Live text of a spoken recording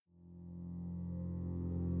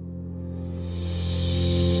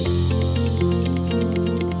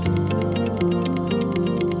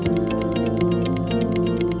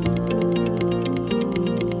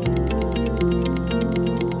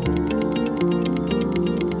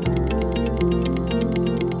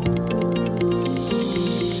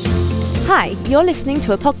Hi, you're listening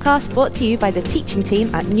to a podcast brought to you by the teaching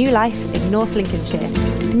team at New Life in North Lincolnshire.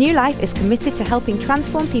 New Life is committed to helping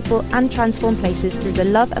transform people and transform places through the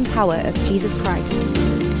love and power of Jesus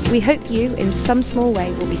Christ. We hope you, in some small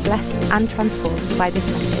way, will be blessed and transformed by this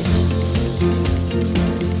message.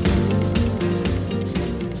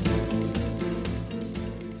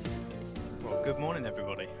 Well, good morning,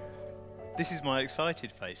 everybody. This is my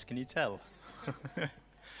excited face, can you tell?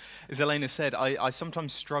 As Elena said, I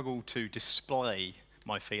sometimes struggle to display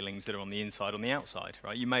my feelings that are on the inside on the outside,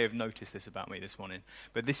 right? You may have noticed this about me this morning,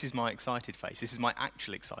 but this is my excited face. This is my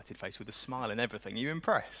actual excited face with a smile and everything. Are you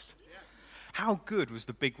impressed? Yeah. How good was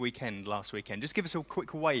the big weekend last weekend? Just give us a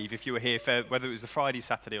quick wave if you were here, for whether it was the Friday,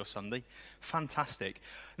 Saturday or Sunday. Fantastic.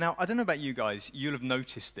 Now, I don't know about you guys, you'll have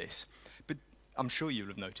noticed this, but I'm sure you'll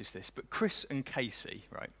have noticed this, but Chris and Casey,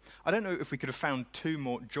 right? I don't know if we could have found two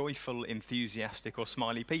more joyful, enthusiastic or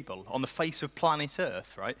smiley people on the face of planet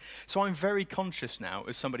Earth, right? So I'm very conscious now,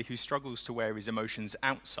 as somebody who struggles to wear his emotions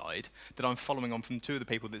outside, that I'm following on from two of the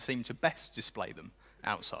people that seem to best display them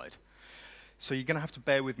outside. So you're going to have to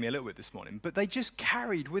bear with me a little bit this morning. But they just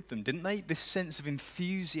carried with them, didn't they? This sense of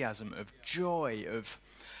enthusiasm, of joy, of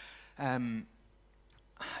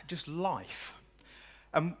just life.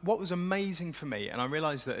 And what was amazing for me, and I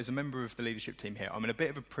realised that as a member of the leadership team here, I'm in a bit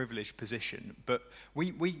of a privileged position, but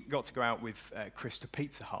we got to go out with Chris to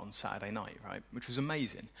Pizza Hut on Saturday night, right, which was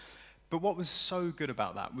amazing. But what was so good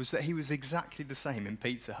about that was that he was exactly the same in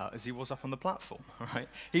Pizza Hut as he was up on the platform, right?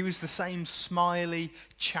 He was the same smiley,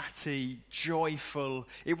 chatty, joyful.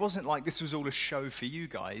 It wasn't like this was all a show for you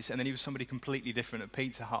guys, and then he was somebody completely different at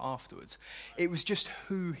Pizza Hut afterwards. It was just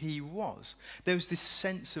who he was. There was this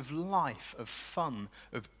sense of life, of fun,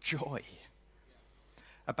 of joy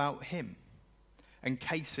about him. And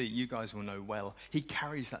Casey, you guys will know well, he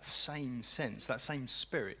carries that same sense, that same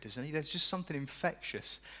spirit, doesn't he? There's just something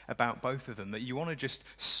infectious about both of them that you want to just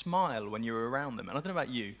smile when you're around them. And I don't know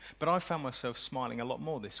about you, but I found myself smiling a lot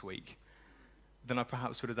more this week than I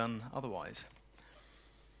perhaps would have done otherwise.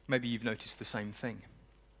 Maybe you've noticed the same thing.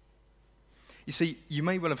 You see, you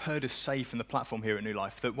may well have heard us say from the platform here at New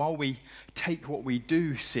Life that while we take what we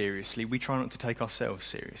do seriously, we try not to take ourselves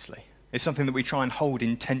seriously. It's something that we try and hold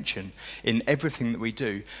in tension in everything that we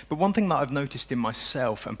do. But one thing that I've noticed in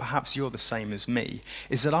myself, and perhaps you're the same as me,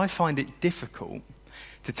 is that I find it difficult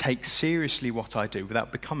to take seriously what I do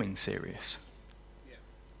without becoming serious. Yeah.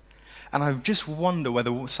 And I just wonder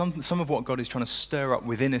whether some of what God is trying to stir up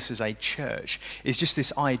within us as a church is just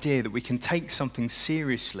this idea that we can take something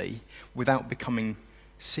seriously without becoming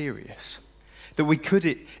serious. That we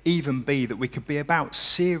could even be that we could be about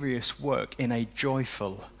serious work in a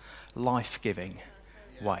joyful, life-giving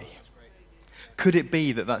way. Could it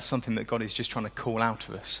be that that's something that God is just trying to call out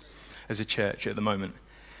of us as a church at the moment?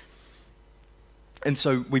 And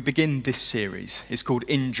so we begin this series. It's called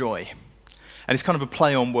Enjoy. And it's kind of a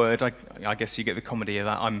play on word. I guess you get the comedy of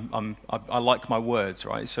that. I like my words,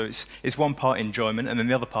 right? So it's one part enjoyment, and then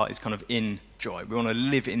the other part is kind of in joy. We want to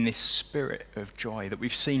live in this spirit of joy that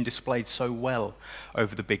we've seen displayed so well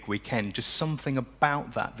over the big weekend. Just something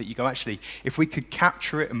about that you go, actually, if we could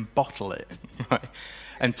capture it and bottle it, right,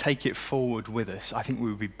 and take it forward with us, I think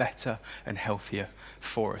we would be better and healthier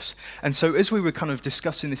for us. And so as we were kind of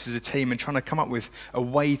discussing this as a team and trying to come up with a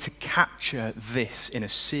way to capture this in a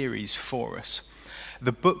series for us,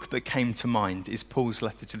 the book that came to mind is Paul's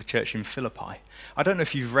letter to the church in Philippi. I don't know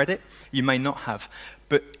if you've read it, you may not have,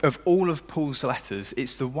 but of all of Paul's letters,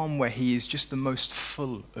 it's the one where he is just the most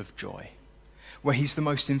full of joy, where he's the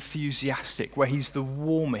most enthusiastic, where he's the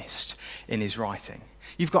warmest in his writing.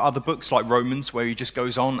 You've got other books like Romans where he just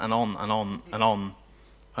goes on and on and on and on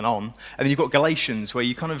and on. And then you've got Galatians where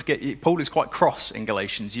you kind of get, Paul is quite cross in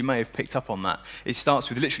Galatians. You may have picked up on that. It starts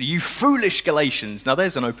with literally, you foolish Galatians. Now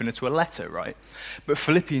there's an opener to a letter, right? But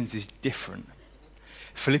Philippians is different.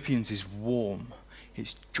 Philippians is warm.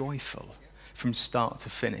 It's joyful from start to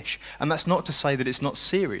finish. And that's not to say that it's not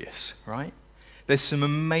serious, right? There's some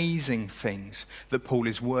amazing things that Paul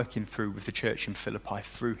is working through with the church in Philippi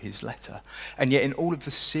through his letter. And yet in all of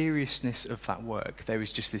the seriousness of that work, there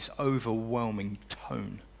is just this overwhelming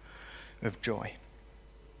tone of joy.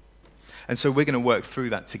 And so we're going to work through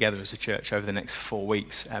that together as a church over the next 4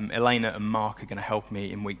 weeks. Elena and Mark are going to help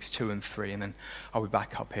me in weeks 2 and 3, and then I'll be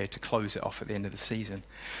back up here to close it off at the end of the season.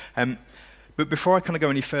 But before I kind of go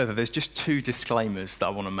any further, there's just 2 disclaimers that I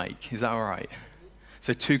want to make. Is that all right?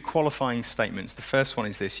 So 2 qualifying statements. The first one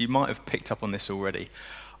is this. You might have picked up on this already.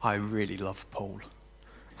 I really love Paul.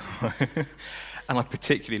 And I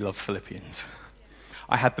particularly love Philippians.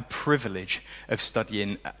 I had the privilege of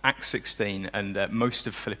studying Acts 16 and most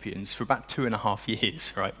of Philippians for about 2.5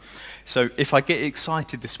 years, right? So if I get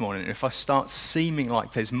excited this morning, if I start seeming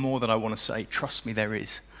like there's more that I want to say, trust me, there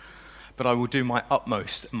is. But I will do my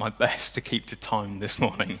utmost and my best to keep to time this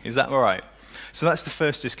morning. Is that all right? So that's the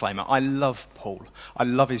first disclaimer. I love Paul. I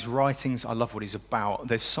love his writings. I love what he's about.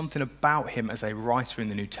 There's something about him as a writer in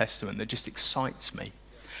the New Testament that just excites me,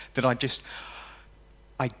 that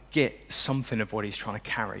I get something of what he's trying to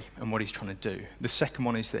carry and what he's trying to do. The second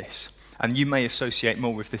one is this, and you may associate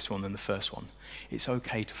more with this one than the first one. It's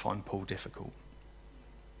okay to find Paul difficult.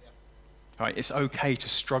 All right? It's okay to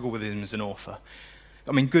struggle with him as an author.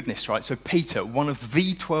 I mean, goodness, right? So Peter, one of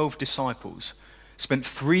the 12 disciples, spent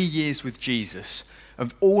 3 years with Jesus,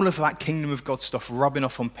 of all of that kingdom of God stuff rubbing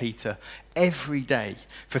off on Peter every day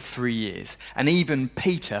for 3 years. And even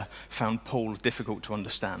Peter found Paul difficult to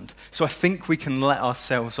understand. So I think we can let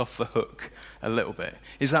ourselves off the hook a little bit.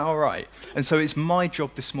 Is that all right? And so it's my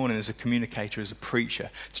job this morning as a communicator, as a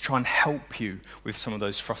preacher, to try and help you with some of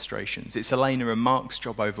those frustrations. It's Elena and Mark's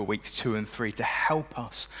job over weeks 2 and 3 to help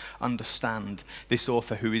us understand this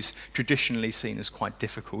author who is traditionally seen as quite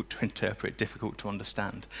difficult to interpret, difficult to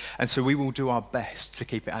understand. And so we will do our best to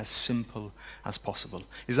keep it as simple as possible.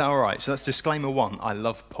 Is that all right? So that's disclaimer 1, I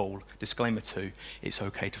love Paul. Disclaimer 2, it's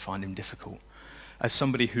okay to find him difficult. As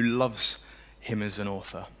somebody who loves him as an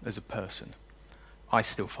author, as a person, I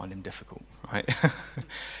still find him difficult, right?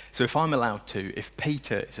 So if I'm allowed to, if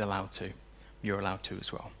Peter is allowed to, you're allowed to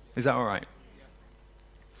as well. Is that all right?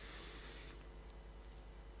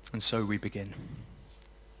 And so we begin.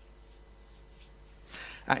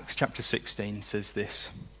 Acts chapter 16 says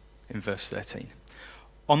this in verse 13.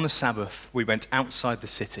 On the Sabbath, we went outside the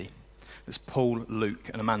city. There's Paul, Luke,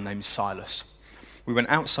 and a man named Silas. We went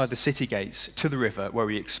outside the city gates to the river where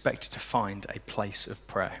we expected to find a place of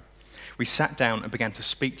prayer. We sat down and began to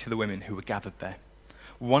speak to the women who were gathered there.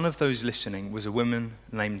 One of those listening was a woman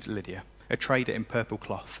named Lydia, a trader in purple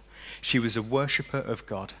cloth. She was a worshipper of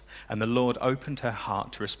God, and the Lord opened her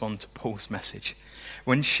heart to respond to Paul's message.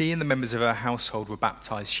 When she and the members of her household were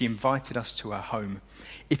baptized, she invited us to her home.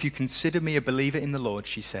 If you consider me a believer in the Lord,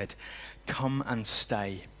 she said, come and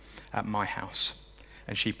stay at my house.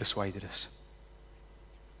 And she persuaded us.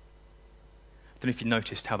 I don't know if you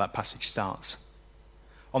noticed how that passage starts.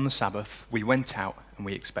 On the Sabbath, we went out and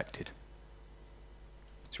we expected.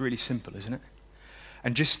 It's really simple, isn't it?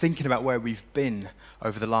 And just thinking about where we've been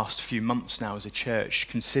over the last few months now as a church,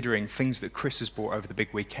 considering things that Chris has brought over the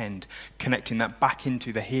big weekend, connecting that back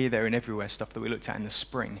into the here, there, and everywhere stuff that we looked at in the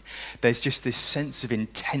spring, there's just this sense of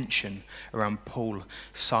intention around Paul,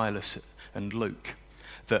 Silas, and Luke,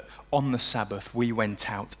 that on the Sabbath we went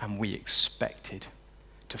out and we expected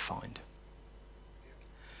to find.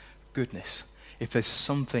 Goodness. If there's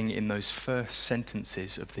something in those first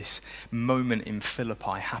sentences of this moment in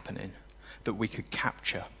Philippi happening that we could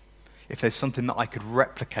capture, if there's something that I could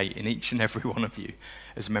replicate in each and every one of you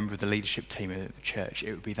as a member of the leadership team at the church, it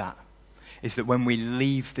would be that. Is that when we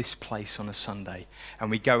leave this place on a Sunday and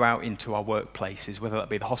we go out into our workplaces, whether that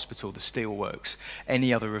be the hospital, the steelworks,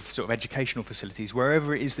 any other of sort of educational facilities,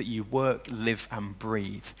 wherever it is that you work, live and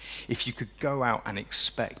breathe, if you could go out and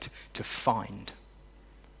expect to find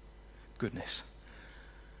goodness,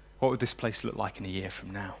 what would this place look like in a year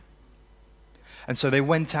from now? And so they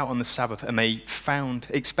went out on the Sabbath and they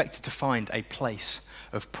expected to find a place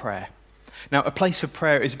of prayer. Now, a place of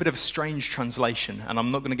prayer is a bit of a strange translation, and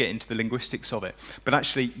I'm not going to get into the linguistics of it, but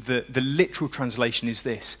actually the literal translation is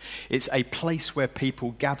this. It's a place where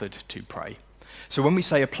people gathered to pray. So when we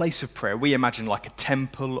say a place of prayer, we imagine like a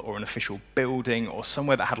temple or an official building or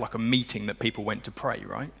somewhere that had like a meeting that people went to pray,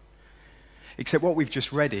 right? Except what we've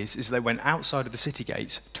just read is they went outside of the city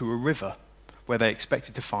gates to a river where they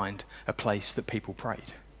expected to find a place that people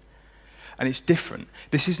prayed. And it's different.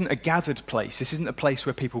 This isn't a gathered place. This isn't a place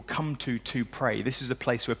where people come to pray. This is a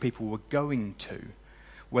place where people were going to,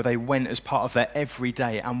 where they went as part of their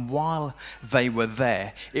everyday. And while they were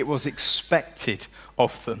there, it was expected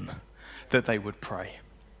of them that they would pray.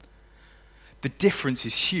 The difference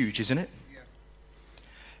is huge, isn't it?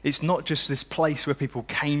 It's not just this place where people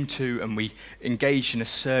came to and we engaged in a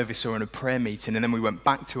service or in a prayer meeting and then we went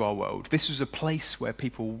back to our world. This was a place where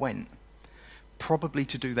people went, probably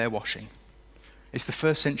to do their washing. It's the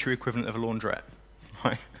first century equivalent of a laundrette,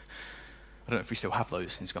 right? I don't know if we still have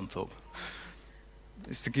those in Scunthorpe.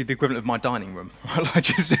 It's the equivalent of my dining room, right?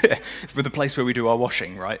 Just with a place where we do our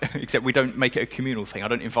washing, right? Except we don't make it a communal thing. I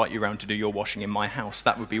don't invite you around to do your washing in my house.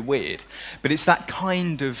 That would be weird. But it's that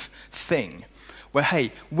kind of thing where,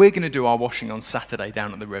 hey, we're going to do our washing on Saturday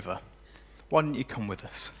down at the river. Why don't you come with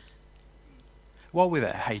us? While we're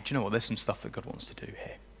there, hey, do you know what? There's some stuff that God wants to do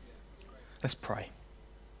here. Let's pray.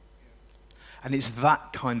 And it's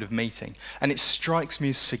that kind of meeting. And it strikes me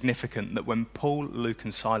as significant that when Paul, Luke,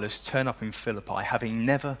 and Silas turn up in Philippi, having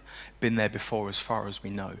never been there before as far as we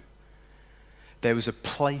know, there was a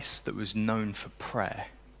place that was known for prayer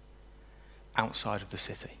outside of the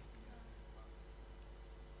city.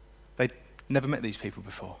 They'd never met these people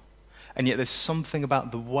before. And yet there's something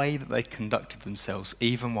about the way that they conducted themselves,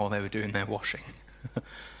 even while they were doing their washing,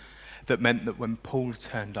 that meant that when Paul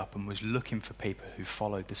turned up and was looking for people who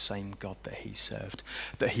followed the same God that he served,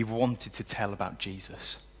 that he wanted to tell about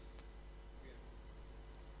Jesus,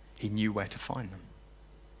 he knew where to find them.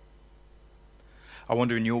 I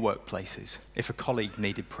wonder in your workplaces, if a colleague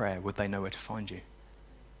needed prayer, would they know where to find you?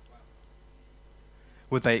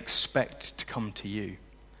 Would they expect to come to you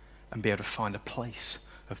and be able to find a place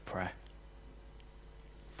of prayer?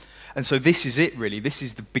 And so this is it, really. This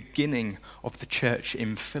is the beginning of the church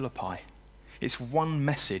in Philippi. It's one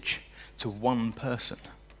message to one person.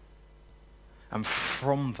 And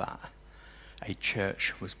from that, a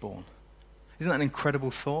church was born. Isn't that an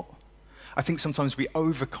incredible thought? I think sometimes we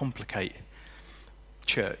overcomplicate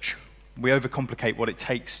church. We overcomplicate what it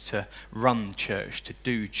takes to run church, to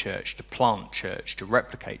do church, to plant church, to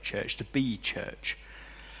replicate church, to be church.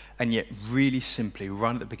 And yet, really simply,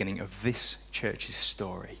 right at the beginning of this church's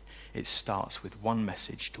story, it starts with one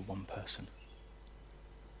message to one person.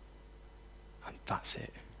 And that's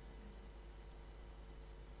it.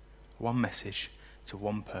 One message to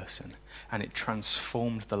one person, and it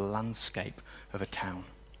transformed the landscape of a town.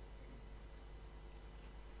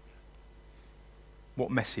 What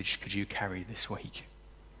message could you carry this week?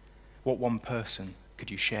 What one person could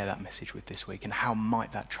you share that message with this week, and how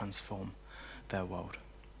might that transform their world?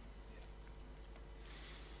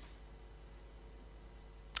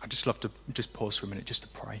 I'd just love to just pause for a minute just to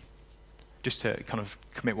pray, just to kind of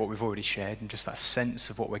commit what we've already shared and just that sense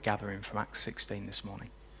of what we're gathering from Acts 16 this morning.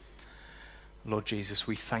 Lord Jesus,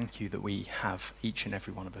 we thank you that we have, each and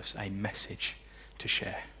every one of us, a message to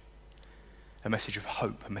share, a message of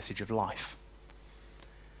hope, a message of life.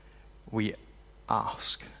 We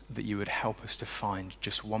ask that you would help us to find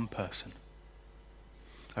just one person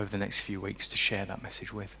over the next few weeks to share that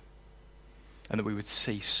message with, and that we would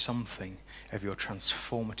see something of your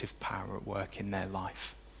transformative power at work in their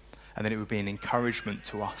life, and that it would be an encouragement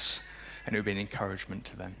to us, and it would be an encouragement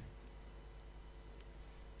to them.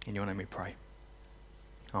 In your name we pray.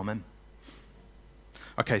 Amen.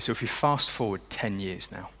 Okay, so if you fast forward 10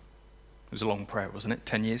 years now, it was a long prayer, wasn't it?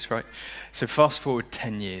 10 years, right? So fast forward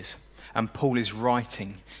 10 years, and Paul is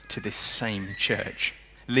writing to this same church.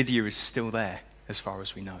 Lydia is still there, as far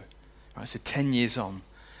as we know. Right, so 10 years on,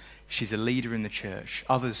 she's a leader in the church.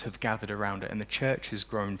 Others have gathered around her, and the church has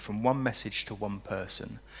grown from one message to one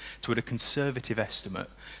person to, at a conservative estimate,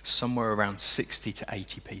 somewhere around 60 to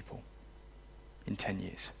 80 people in 10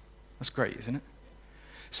 years. That's great, isn't it?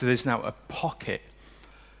 So there's now a pocket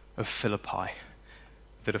of Philippi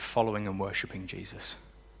that are following and worshipping Jesus.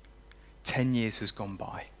 10 years has gone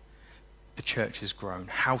by. The church has grown.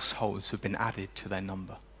 Households have been added to their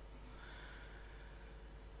number.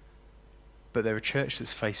 But they're a church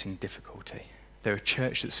that's facing difficulty. They're a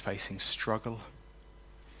church that's facing struggle.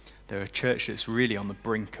 They're a church that's really on the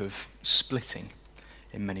brink of splitting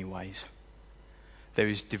in many ways. There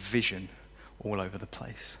is division all over the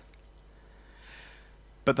place.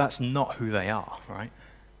 But that's not who they are, right?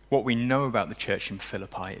 What we know about the church in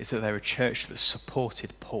Philippi is that they're a church that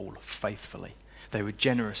supported Paul faithfully. They were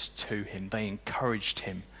generous to him. They encouraged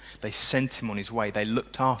him. They sent him on his way. They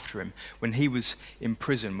looked after him. When he was in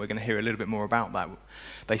prison, we're going to hear a little bit more about that.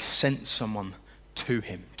 They sent someone to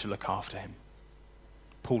him to look after him.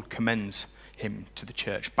 Paul commends him to the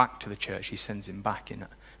church, back to the church. He sends him back in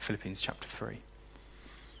Philippians chapter 3.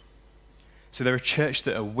 So they're a church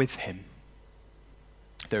that are with him.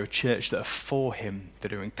 They're a church that are for him,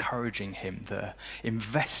 that are encouraging him, that are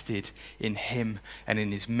invested in him and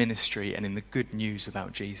in his ministry and in the good news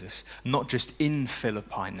about Jesus. Not just in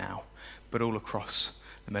Philippi now, but all across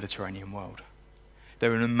the Mediterranean world.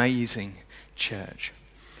 They're an amazing church.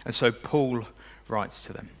 And so Paul writes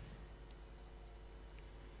to them.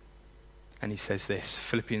 And he says this,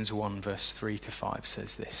 Philippians 1 verse 3 to 5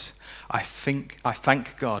 says this, I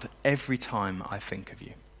thank God every time I think of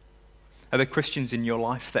you. Are there Christians in your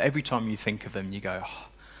life that every time you think of them, you go, oh,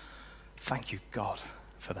 thank you, God,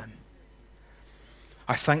 for them?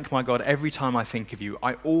 I thank my God every time I think of you.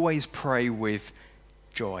 I always pray with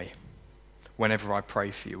joy whenever I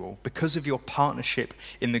pray for you all, because of your partnership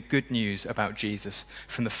in the good news about Jesus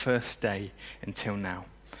from the first day until now.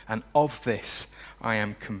 And of this, I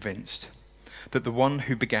am convinced. that the one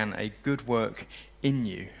who began a good work in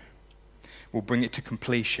you will bring it to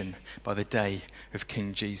completion by the day of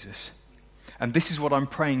King Jesus. And this is what I'm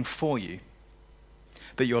praying for you,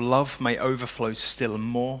 that your love may overflow still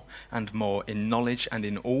more and more in knowledge and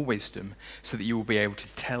in all wisdom, so that you will be able to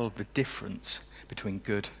tell the difference between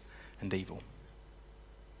good and evil.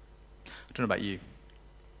 I don't know about you.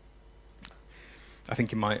 I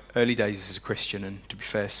think in my early days as a Christian, and to be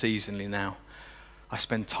fair, seasonally now, I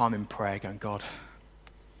spend time in prayer going, God,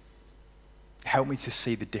 help me to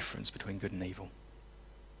see the difference between good and evil.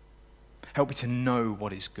 Help me to know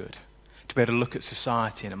what is good, to be able to look at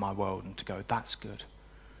society and at my world and to go, that's good.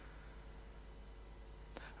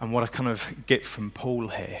 And what I kind of get from Paul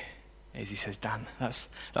here is he says, Dan,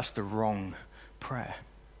 that's the wrong prayer.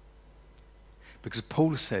 Because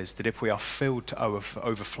Paul says that if we are filled to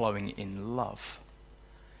overflowing in love,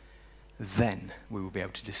 then we will be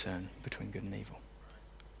able to discern between good and evil.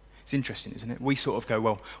 It's interesting, isn't it? We sort of go,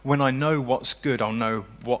 well, when I know what's good, I'll know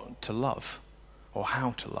what to love or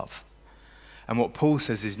how to love. And what Paul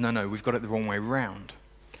says is, no, we've got it the wrong way round.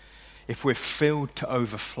 If we're filled to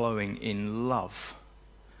overflowing in love,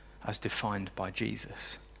 as defined by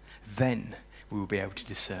Jesus, then we will be able to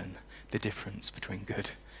discern the difference between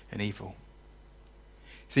good and evil.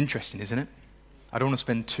 It's interesting, isn't it? I don't want to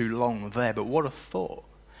spend too long there, but what a thought.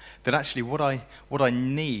 That actually what I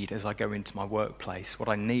need as I go into my workplace, what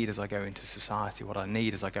I need as I go into society, what I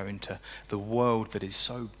need as I go into the world that is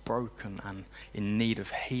so broken and in need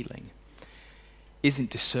of healing,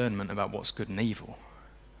 isn't discernment about what's good and evil.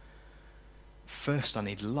 First, I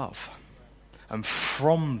need love. And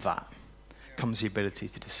from that comes the ability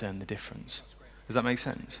to discern the difference. Does that make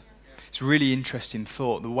sense? It's a really interesting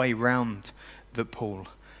thought, the way round that Paul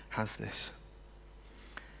has this.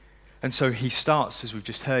 And so he starts, as we've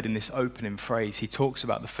just heard in this opening phrase, he talks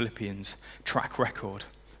about the Philippians' track record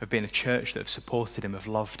of being a church that have supported him, have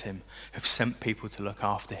loved him, have sent people to look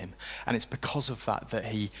after him. And it's because of that that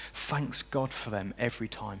he thanks God for them every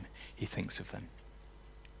time he thinks of them.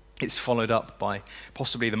 It's followed up by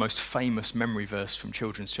possibly the most famous memory verse from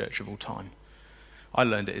Children's Church of all time. I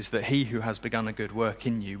learned it is that he who has begun a good work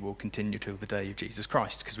in you will continue till the day of Jesus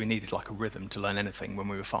Christ, because we needed like a rhythm to learn anything when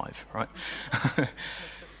we were 5, right?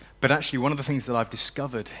 But actually, one of the things that I've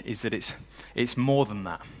discovered is that it's more than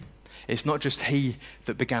that. It's not just he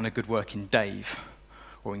that began a good work in Dave,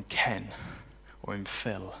 or in Ken, or in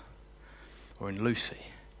Phil, or in Lucy.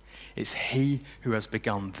 It's he who has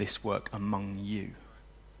begun this work among you.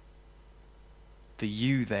 The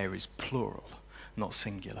you there is plural, not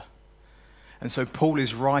singular. And so Paul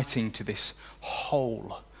is writing to this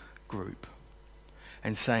whole group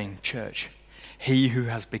and saying, church, he who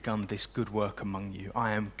has begun this good work among you,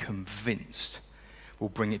 I am convinced, will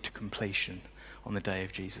bring it to completion on the day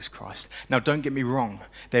of Jesus Christ. Now, don't get me wrong.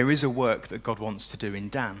 There is a work that God wants to do in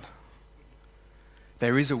Dan.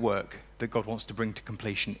 There is a work that God wants to bring to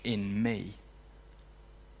completion in me.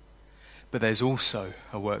 But there's also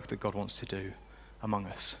a work that God wants to do among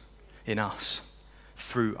us, in us,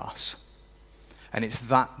 through us. And it's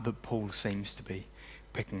that Paul seems to be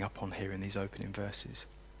picking up on here in these opening verses.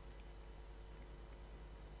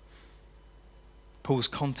 Paul's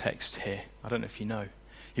context here, I don't know if you know,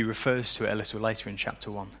 he refers to it a little later in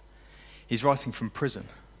chapter 1. He's writing from prison.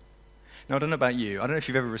 Now, I don't know about you. I don't know if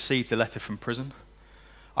you've ever received a letter from prison.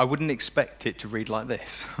 I wouldn't expect it to read like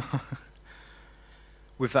this.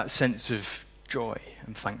 With that sense of joy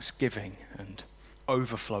and thanksgiving and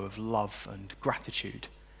overflow of love and gratitude.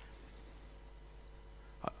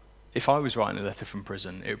 If I was writing a letter from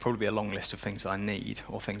prison, it would probably be a long list of things that I need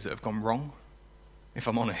or things that have gone wrong, if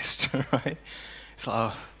I'm honest, right? It's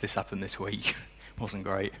like, this happened this week. Wasn't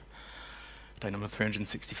great. Day number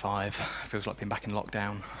 365. Feels like being back in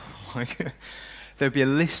lockdown. There'd be a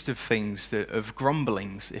list of things, of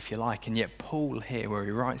grumblings, if you like, and yet Paul here, where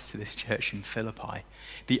he writes to this church in Philippi,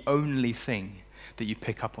 the only thing that you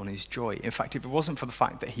pick up on is joy. In fact, if it wasn't for the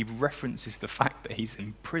fact that he references the fact that he's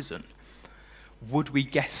in prison, would we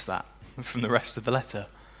guess that from the rest of the letter?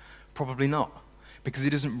 Probably not, because it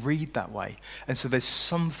doesn't read that way. And so there's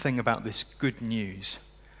something about this good news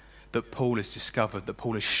that Paul has discovered, that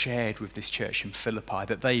Paul has shared with this church in Philippi,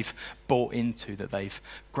 that they've bought into, that they've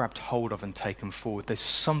grabbed hold of and taken forward. There's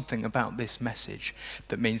something about this message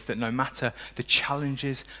that means that no matter the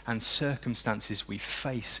challenges and circumstances we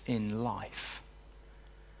face in life,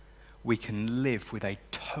 we can live with a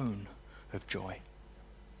tone of joy.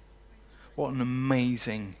 What an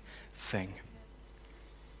amazing thing.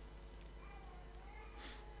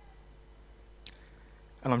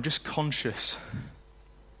 And I'm just conscious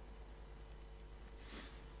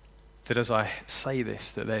that as I say this,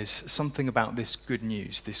 that there's something about this good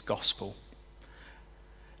news, this gospel,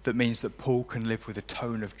 that means that Paul can live with a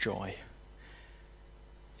tone of joy,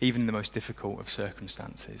 even in the most difficult of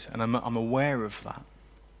circumstances. And I'm aware of that.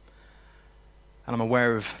 And I'm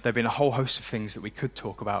aware of there being a whole host of things that we could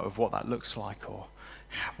talk about of what that looks like or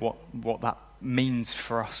what that means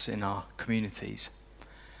for us in our communities.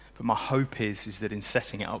 But my hope is that in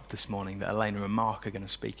setting it up this morning, that Elena and Mark are going to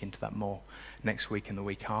speak into that more next week and the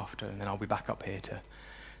week after, and then I'll be back up here to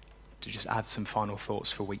just add some final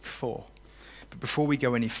thoughts for week 4. But before we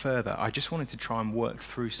go any further, I just wanted to try and work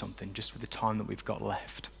through something just with the time that we've got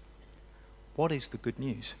left. What is the good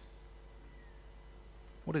news?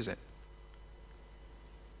 What is it?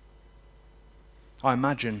 I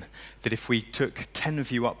imagine that if we took 10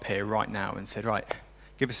 of you up here right now and said, right,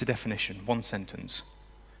 give us a definition, 1 sentence.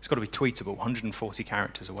 It's got to be tweetable, 140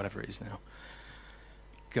 characters or whatever it is now.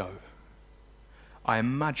 Go. I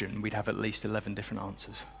imagine we'd have at least 11 different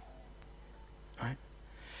answers. Right?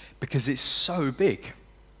 Because it's so big.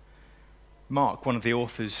 Mark, one of the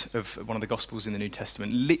authors of one of the Gospels in the New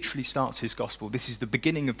Testament, literally starts his Gospel. This is the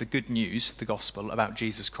beginning of the good news, the Gospel, about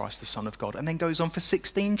Jesus Christ, the Son of God, and then goes on for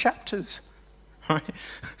 16 chapters. Right?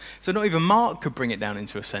 So not even Mark could bring it down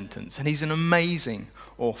into a sentence, and he's an amazing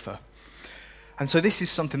author. And so this is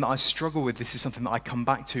something that I struggle with. This is something that I come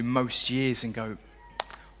back to most years and go,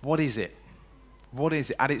 what is it? What is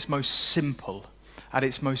it? At its most simple, at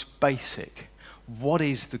its most basic, what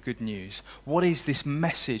is the good news? What is this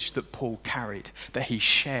message that Paul carried, that he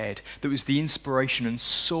shared, that was the inspiration and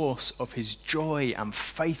source of his joy and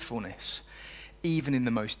faithfulness, even in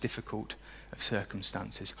the most difficult of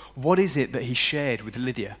circumstances? What is it that he shared with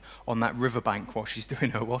Lydia on that riverbank while she's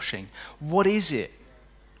doing her washing? What is it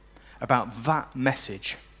about that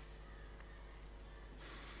message?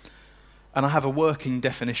 And I have a working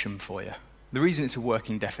definition for you. The reason it's a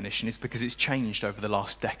working definition is because it's changed over the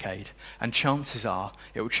last decade, and chances are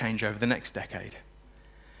it will change over the next decade.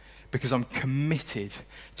 Because I'm committed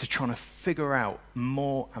to trying to figure out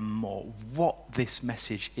more and more what this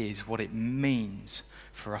message is, what it means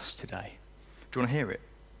for us today. Do you want to hear it?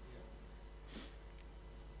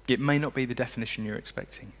 It may not be the definition you're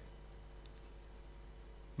expecting.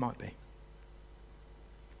 Might be.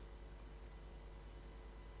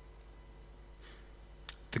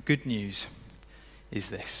 The good news is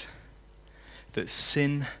this, that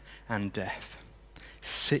sin and death,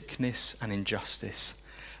 sickness and injustice,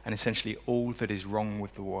 and essentially all that is wrong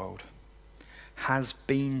with the world, has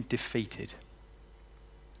been defeated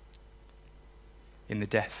in the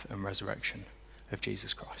death and resurrection of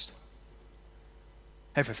Jesus Christ.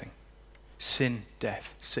 Everything. Sin,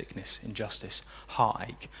 death, sickness, injustice,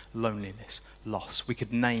 heartache, loneliness, loss. We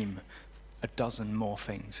could name a dozen more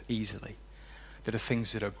things easily that are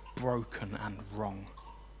things that are broken and wrong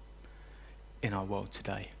in our world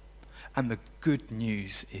today. And the good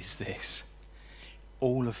news is this: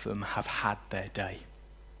 all of them have had their day.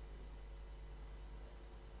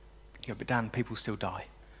 You go, but Dan, people still die.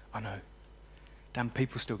 I know. Dan,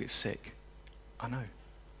 people still get sick. I know.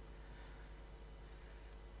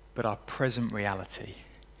 But our present reality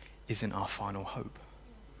isn't our final hope.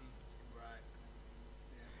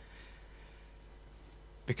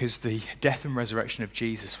 Because the death and resurrection of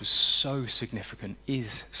Jesus was so significant,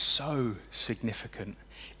 is so significant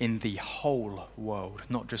in the whole world,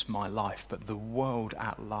 not just my life, but the world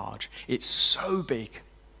at large. It's so big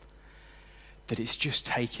that it's just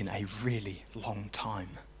taken a really long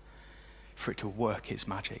time for it to work its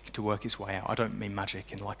magic, to work its way out. I don't mean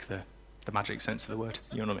magic in like the magic sense of the word,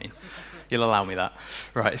 you know what I mean? You'll allow me that.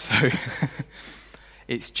 Right, so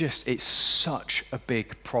it's such a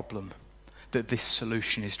big problem that this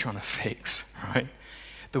solution is trying to fix, right?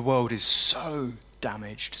 The world is so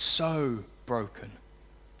damaged, so broken,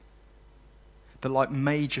 that like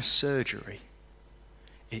major surgery,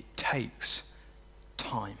 it takes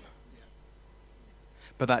time.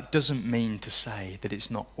 But that doesn't mean to say that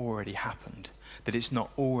it's not already happened, that it's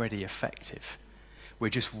not already effective. We're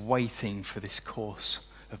just waiting for this course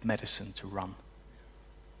of medicine to run.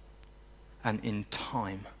 And in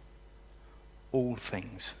time, all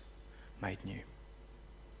things made new.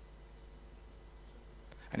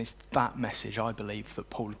 And it's that message, I believe, that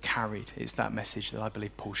Paul carried. It's that message that I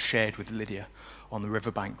believe Paul shared with Lydia on the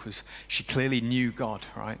riverbank. Was she clearly knew God,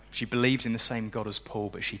 right? She believed in the same God as Paul,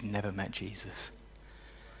 but she'd never met Jesus.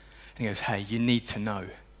 And he goes, hey, you need to know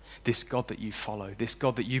this God that you follow, this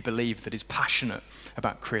God that you believe that is passionate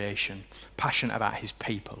about creation, passionate about his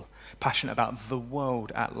people, passionate about the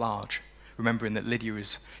world at large. Remembering that Lydia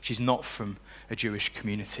she's not from a Jewish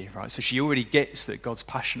community, right? So she already gets that God's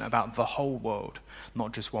passionate about the whole world,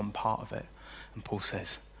 not just one part of it. And Paul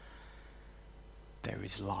says, there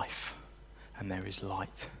is life and there is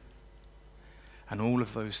light. And all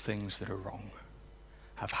of those things that are wrong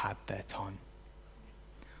have had their time.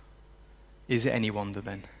 Is it any wonder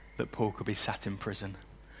then that Paul could be sat in prison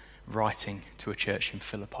writing to a church in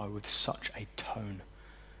Philippi with such a tone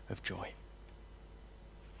of joy?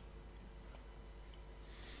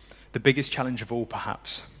 The biggest challenge of all,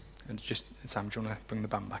 perhaps, and just, Sam, do you want to bring the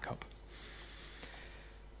band back up?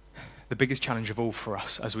 The biggest challenge of all for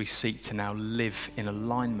us as we seek to now live in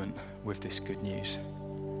alignment with this good news.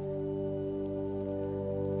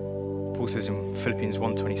 Paul says in Philippians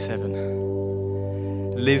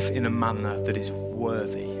 1:27, live in a manner that is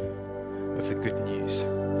worthy of the good news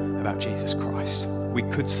about Jesus Christ. We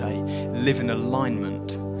could say, live in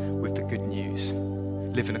alignment with the good news.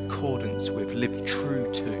 Live in accordance with, live true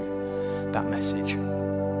to that message.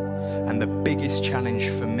 And the biggest challenge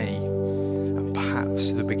for me, and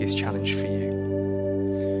perhaps the biggest challenge for you,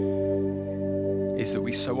 is that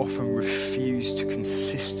we so often refuse to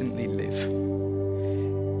consistently live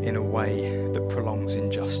in a way that prolongs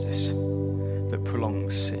injustice, that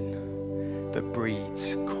prolongs sin, that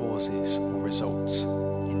breeds, causes, or results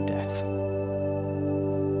in death.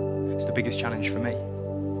 It's the biggest challenge for me.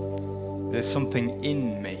 There's something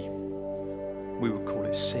in me, we would call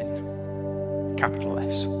it sin, capital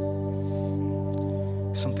S.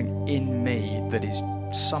 Something in me that is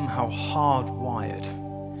somehow hardwired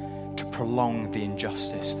to prolong the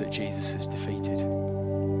injustice that Jesus has defeated,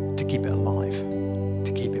 to keep it alive,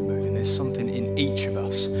 to keep it moving. There's something in each of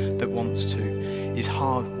us that is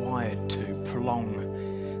hardwired to prolong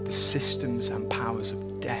the systems and powers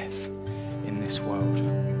of death in this world.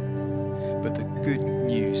 But the good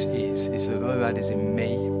news is that though that is in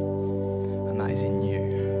me and that is in you,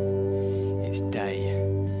 its day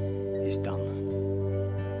is done.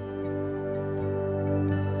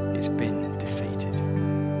 It's been defeated.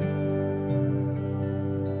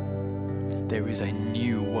 There is a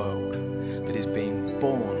new world that is being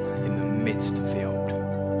born in the midst of the old.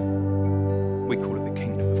 We call it the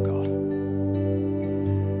kingdom of God.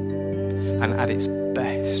 And at its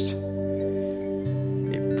best,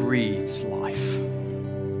 it breeds life.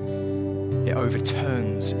 It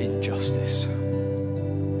overturns injustice.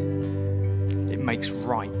 It makes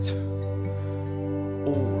right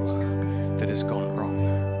all that has gone wrong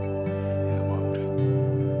in the world.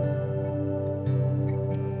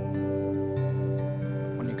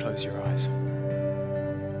 Why don't you close your eyes?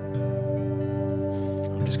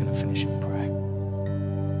 I'm just going to finish in prayer.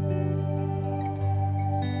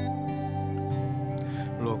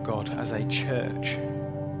 Lord God, as a church,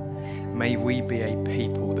 may we be a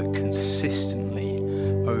people that consistently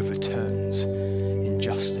overturns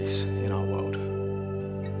injustice in our world.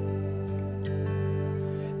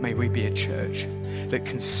 May we be a church that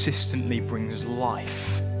consistently brings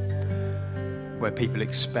life where people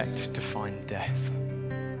expect to find death.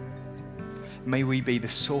 May we be the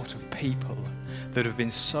sort of people that have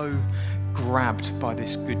been so grabbed by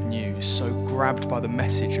this good news, so grabbed by the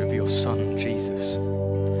message of your Son, Jesus,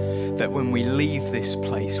 that when we leave this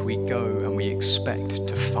place, we go and we expect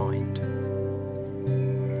to find.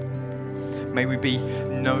 May we be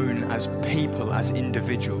known as people, as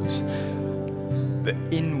individuals, but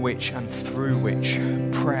in which and through which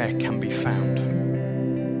prayer can be found.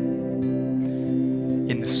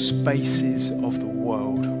 In the spaces of the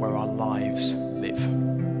world where our lives live.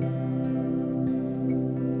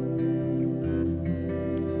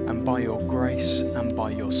 And by your grace and by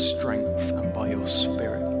your strength and by your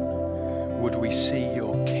Spirit, would we see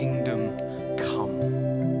your kingdom come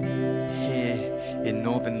here in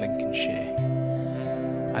northern Lincolnshire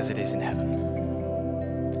as it is in heaven.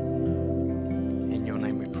 In your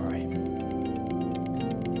name we pray.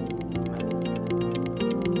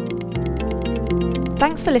 Amen.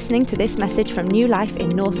 Thanks for listening to this message from New Life in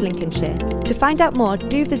North Lincolnshire. To find out more,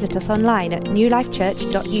 do visit us online at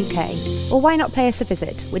newlifechurch.uk. Or why not pay us a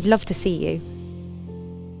visit? We'd love to see you.